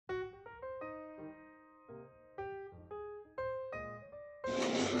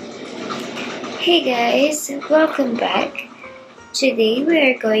Hey guys, welcome back. Today we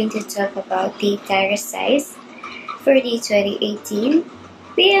are going to talk about the tire size for the 2018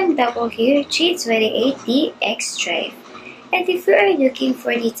 BMW G28D xDrive. And if you are looking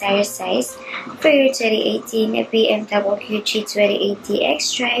for the tire size for your 2018 BMW G28D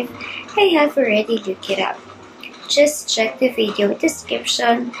xDrive, I have already looked it up. Just check the video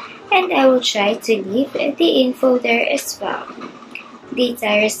description and I will try to leave the info there as well. The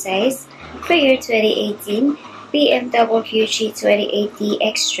tire size for your 2018 BMW G28D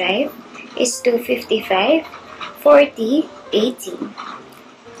xDrive is 255, 40, 18.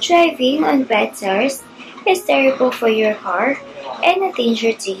 Driving on bad tires is terrible for your car and a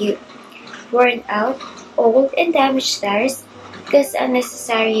danger to you. Worn out, old and damaged tires cause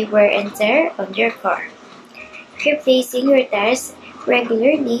unnecessary wear and tear on your car. Replacing your tires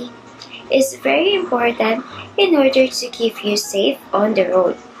regularly is very important in order to keep you safe on the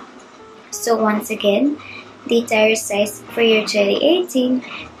road. So once again, the tire size for your 2018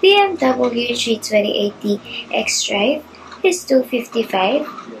 BMW G28D xDrive is 255,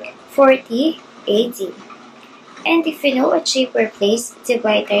 40, 80. And if you know a cheaper place to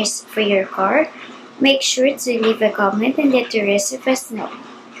buy tires for your car, make sure to leave a comment and let the rest of us know.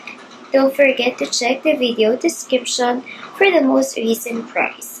 Don't forget to check the video description for the most recent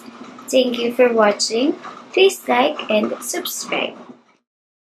price. Thank you for watching. Please like and subscribe.